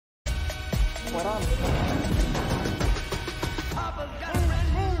Keep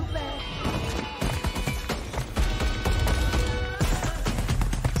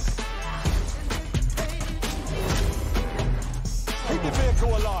your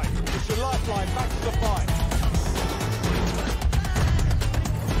vehicle alive. It's your lifeline back to the fight.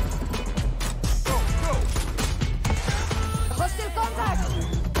 Go, go. Hostile contact!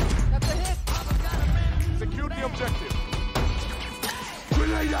 That's a hit! Secure the objective.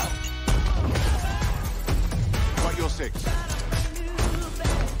 Grenade out. Got your 6.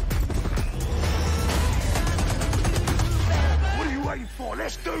 What are you waiting for?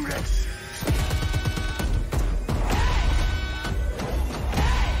 Let's do this.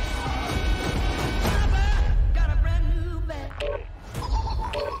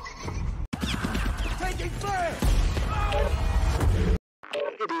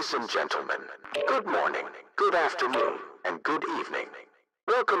 Ladies and gentlemen, good morning, good afternoon, and good evening.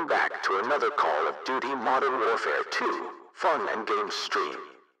 Welcome back to another Call of Duty Modern Warfare 2 Fun and Games stream.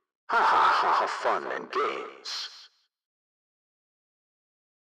 Ha ha ha ha, fun and games.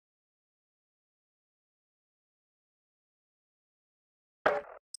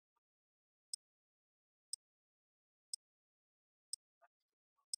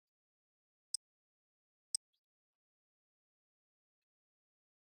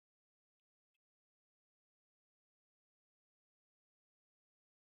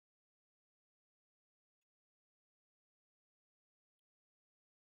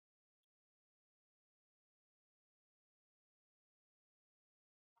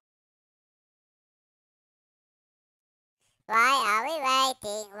 Why are we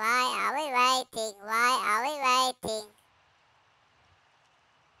waiting? Why are we waiting? Why are we waiting?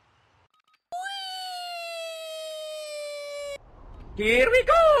 Here we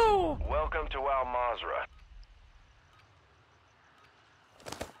go! Welcome to our Mazrah.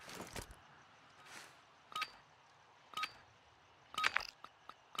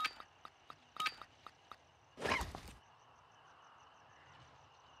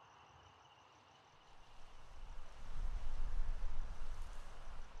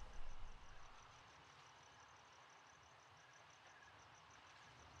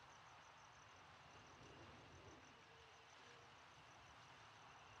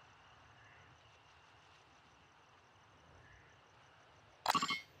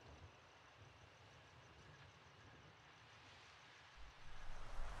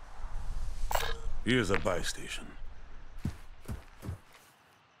 Here's a buy station.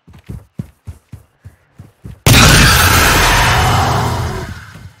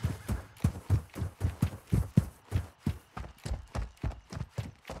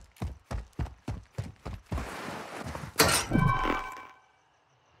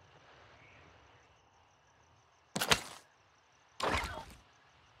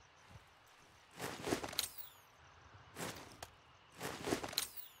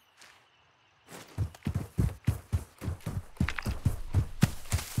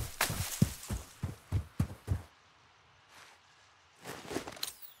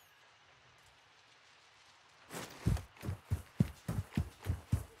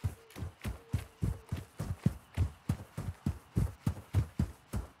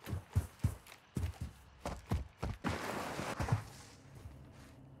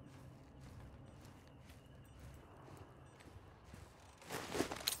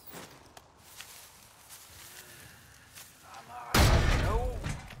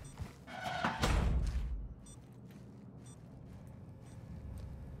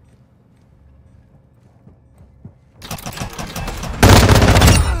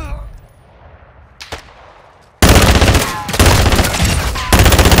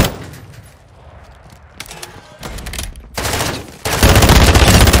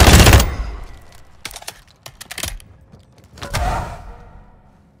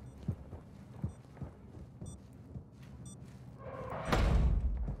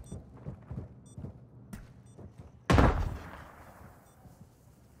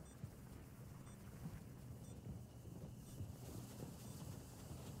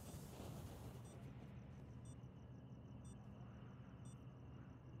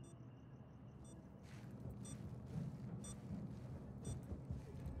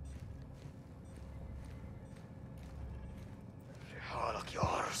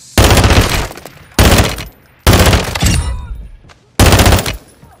 Yours.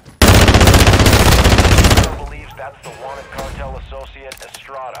 Believes that's the wanted cartel associate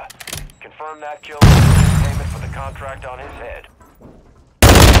Estrada. Confirm that kill and payment for the contract on his head.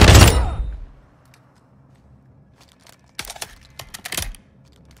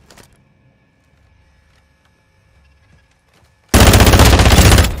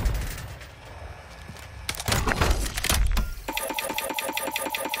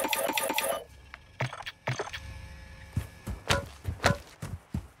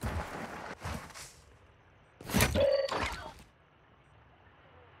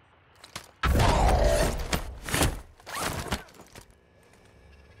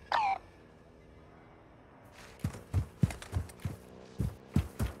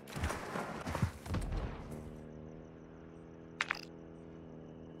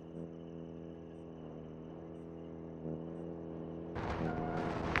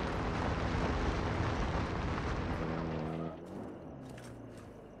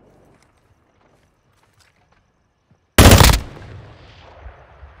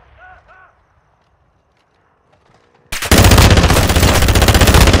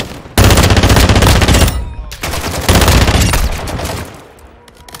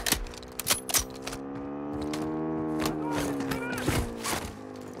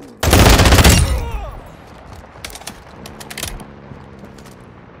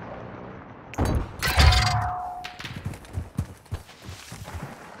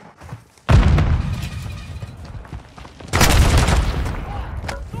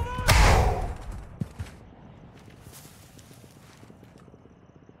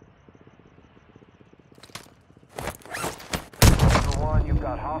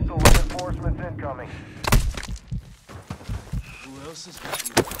 For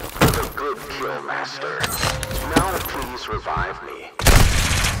the good kill, Master. Now please revive me.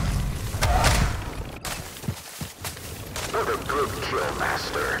 For the good kill,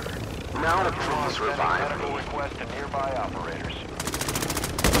 Master. Now please revive me. Request to nearby operators.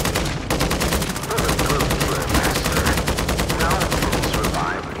 For the good kill, Master. Now please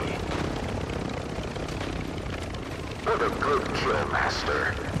revive me. For the good kill, Master.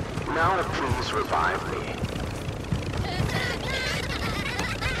 Now please revive me.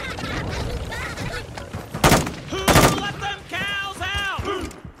 Let them cows out!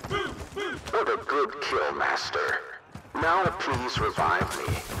 For the good kill, Master. Now please revive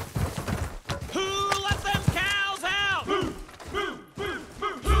me. Who let them cows out? Who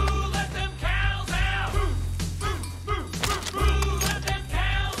let them cows out? Who let them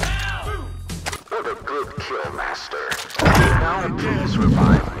cows out? For the good kill, Master. Now please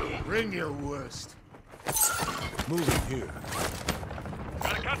revive me. Bring your worst. Moving here.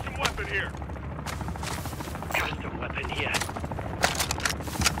 Got a custom weapon here. Custom weapon here.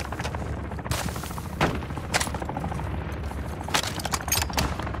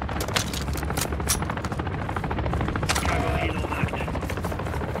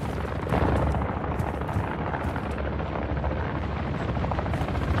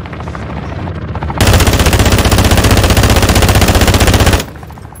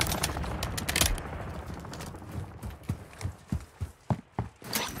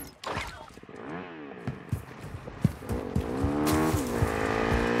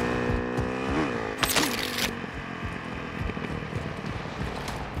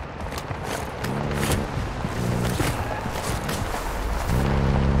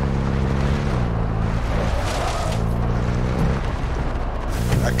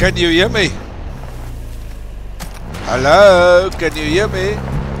 Can you hear me? Hello, can you hear me?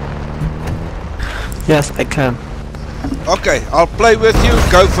 Yes, I can. Okay, I'll play with you.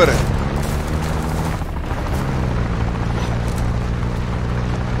 Go for it.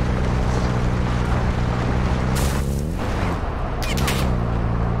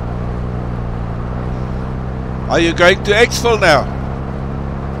 Are you going to exfil now?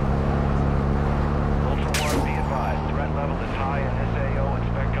 Ultra One, be advised. Threat level is high in SAO.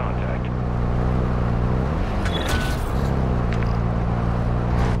 Expect contact.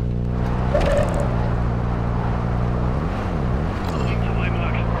 To my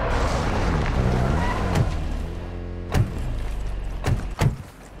mark.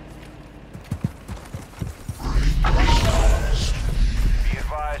 Be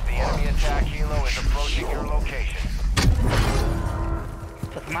advised, the enemy attack helo is approaching your location.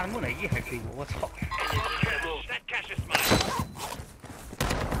 这他妈的木乃伊还追我，我操！ That cash is mine.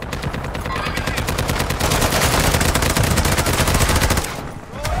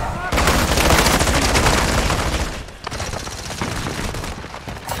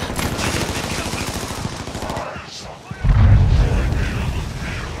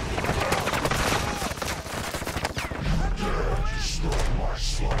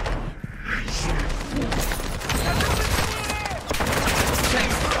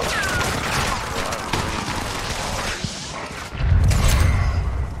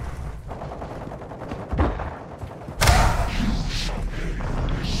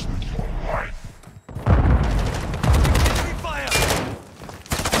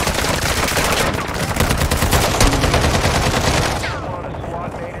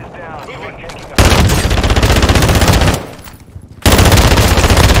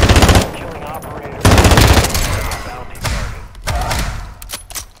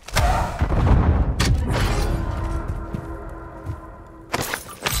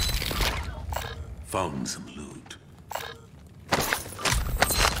 Found some loot.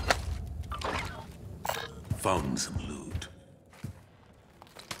 Found some loot.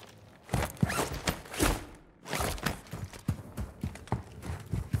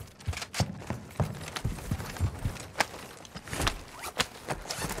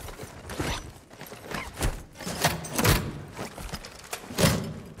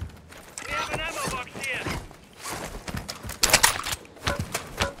 We have an ammo box here.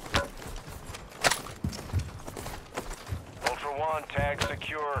 Ultra One, tag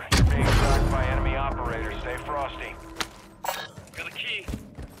secure. You're being tracked by enemy operators. Stay frosty. Got a key.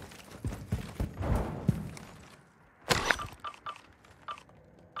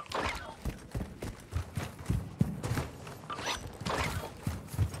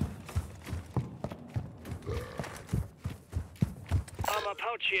 Armor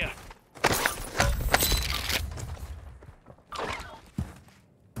pouch here.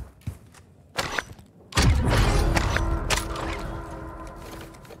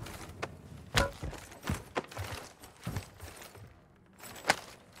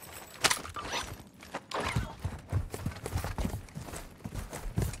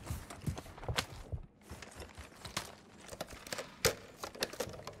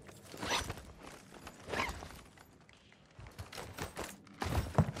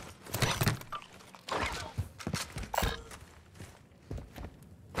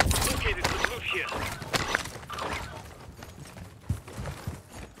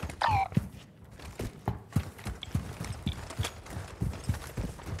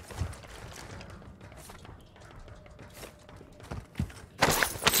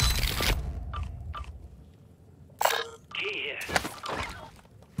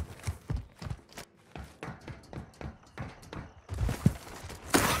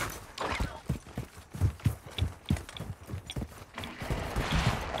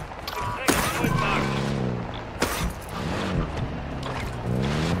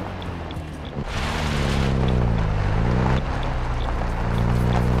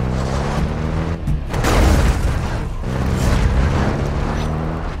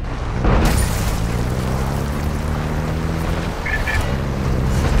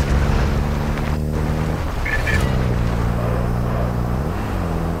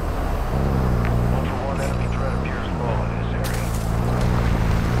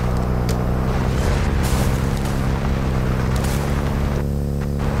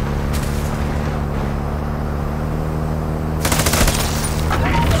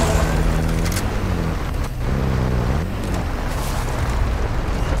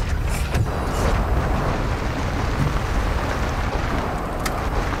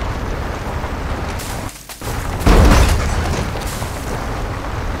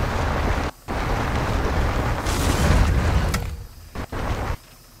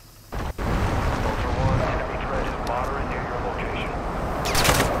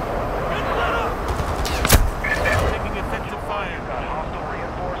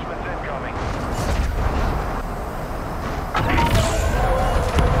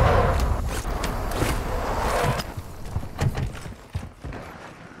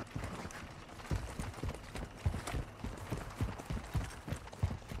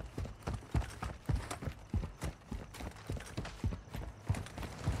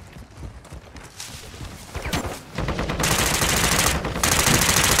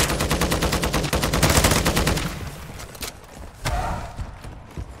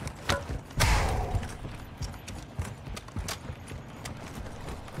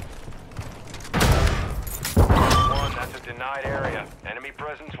 denied area. Enemy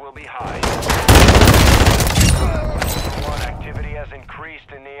presence will be high. One, activity has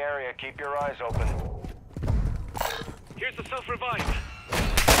increased in the area. Keep your eyes open. Here's the self-revive.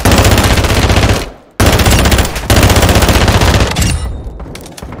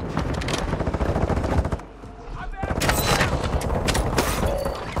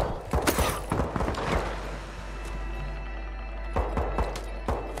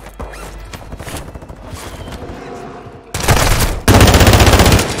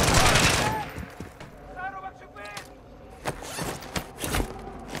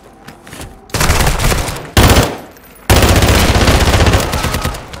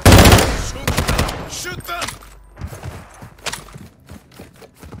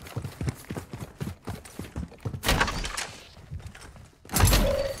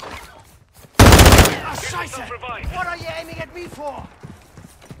 What are you aiming at me for?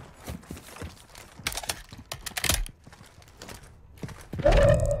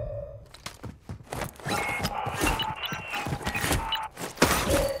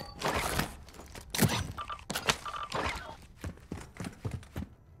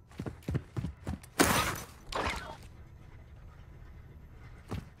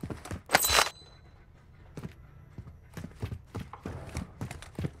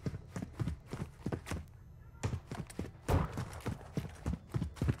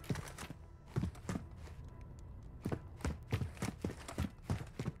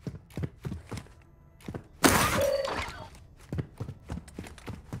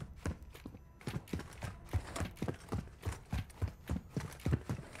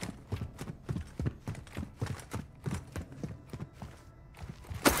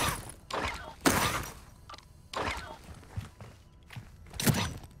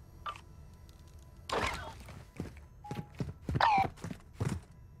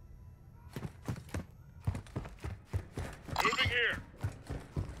 Moving here.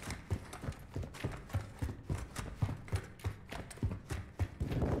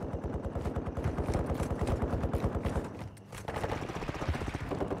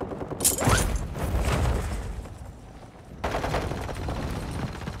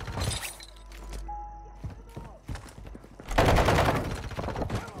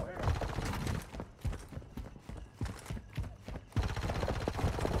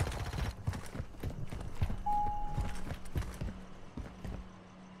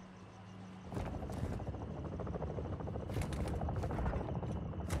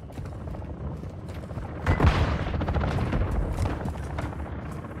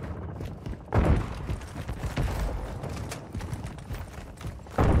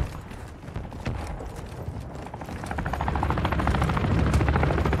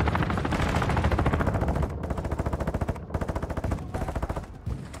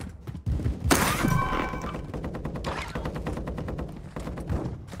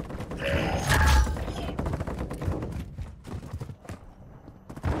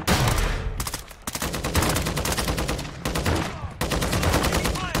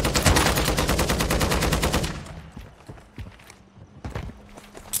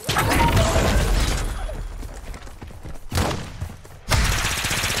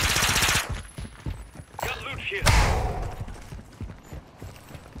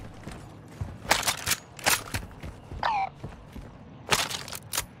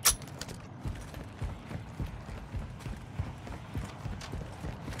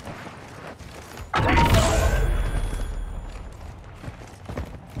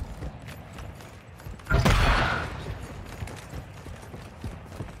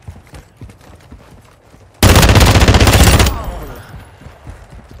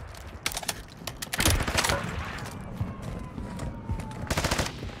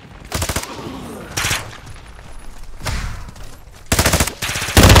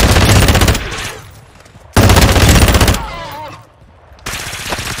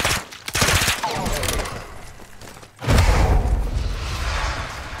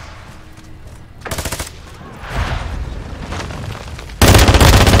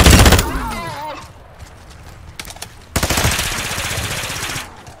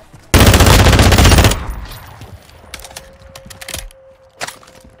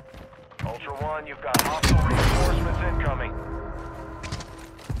 Ultra One, you've got hostile reinforcements incoming.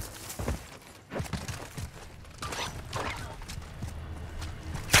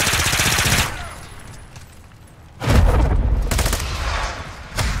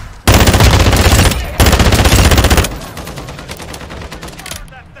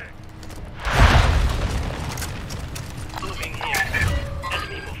 Moving here.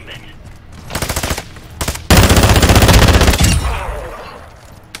 Enemy movement.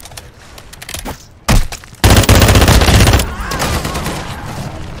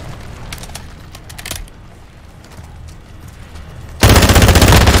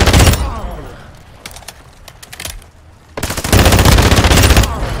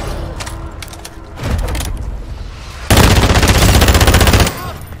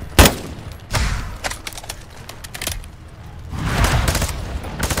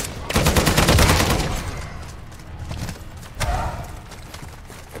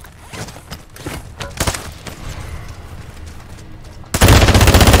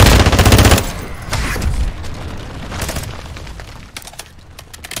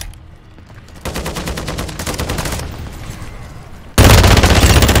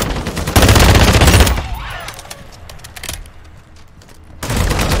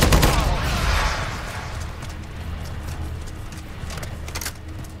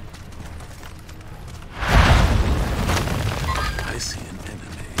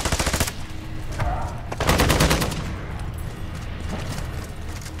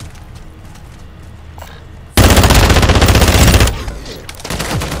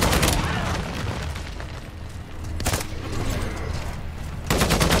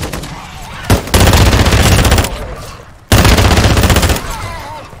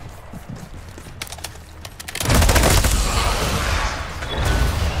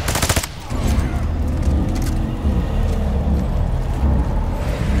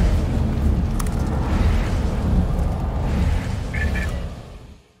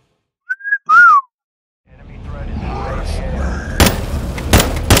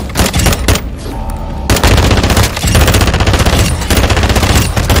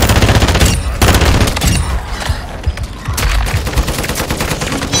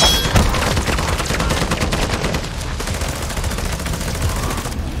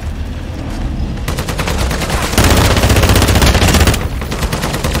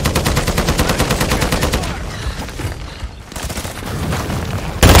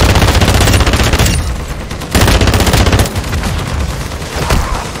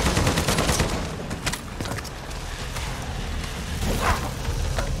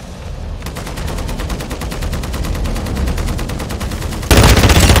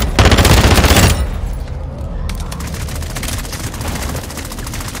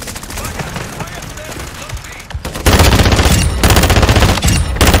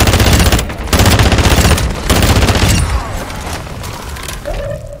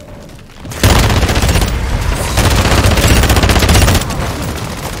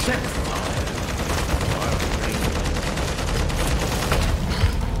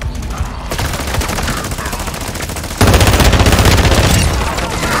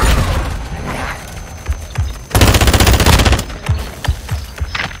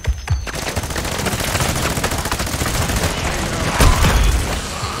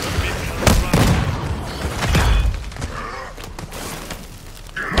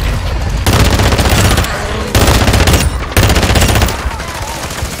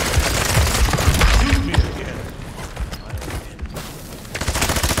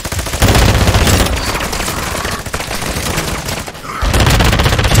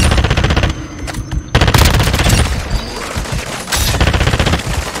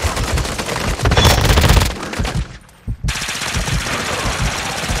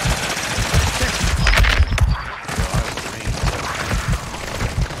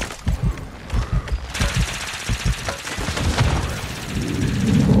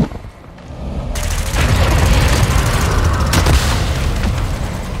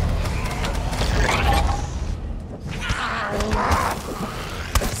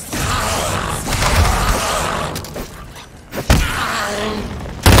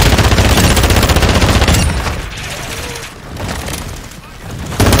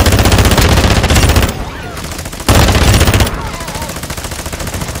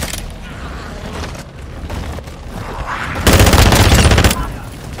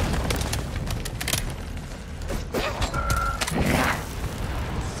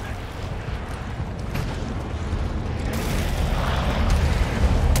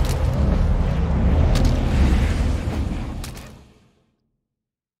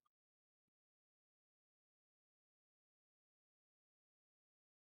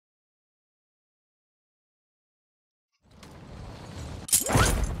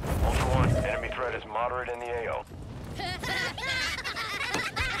 threat is moderate in the AO.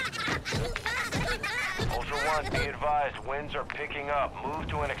 Ultra One, be advised, winds are picking up. Move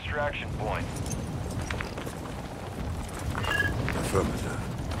to an extraction point. Affirmative.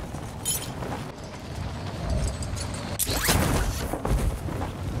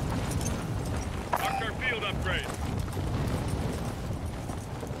 Doctor, field upgrade.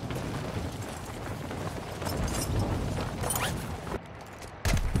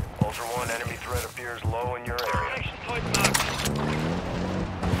 Ultra One, enemy threat appears low in your area. Action point marked.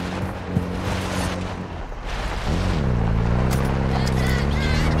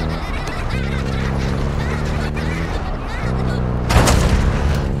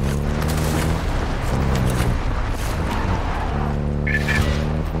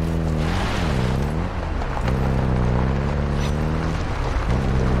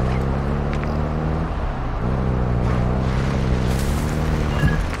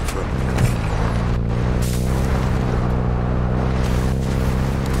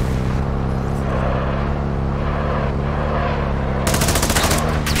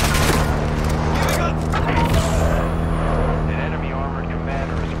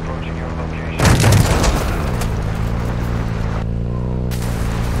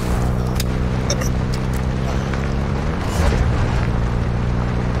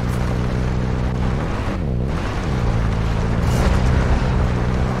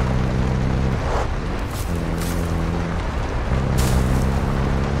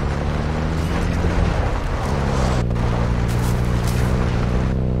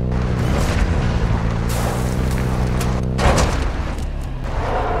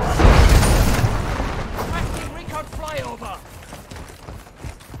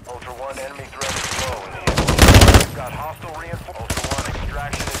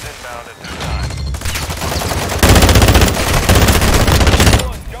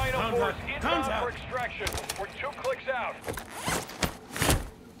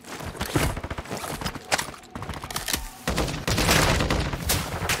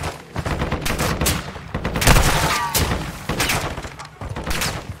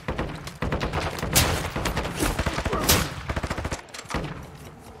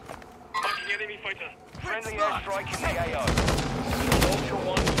 Friendly airstrike in the AO. Ultra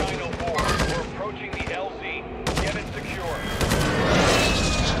One, Dino 4. We're approaching the LZ. Get it secure.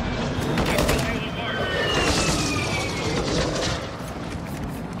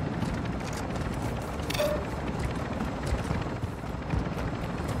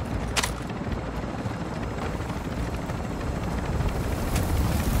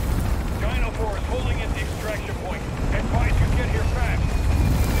 Dino 4 is holding at the extraction point. Advise you get here fast.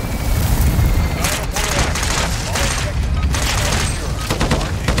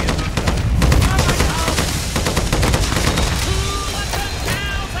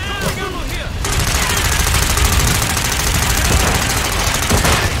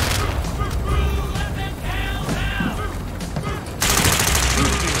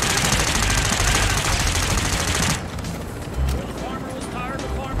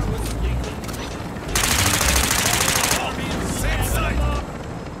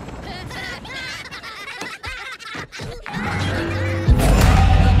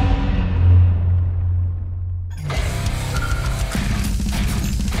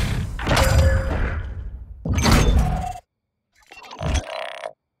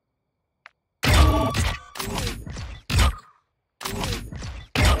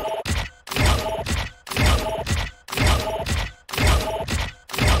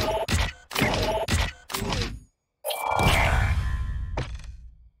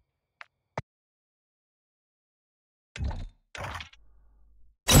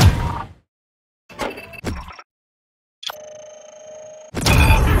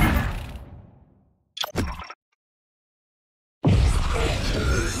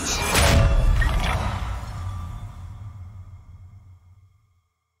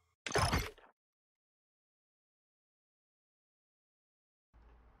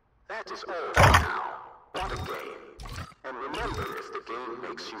 That is all for now. What a game. And remember, if the game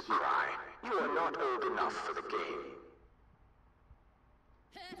makes you cry, you are not old enough for the game.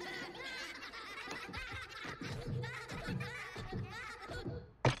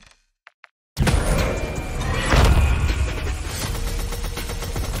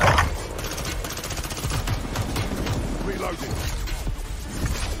 Reloading.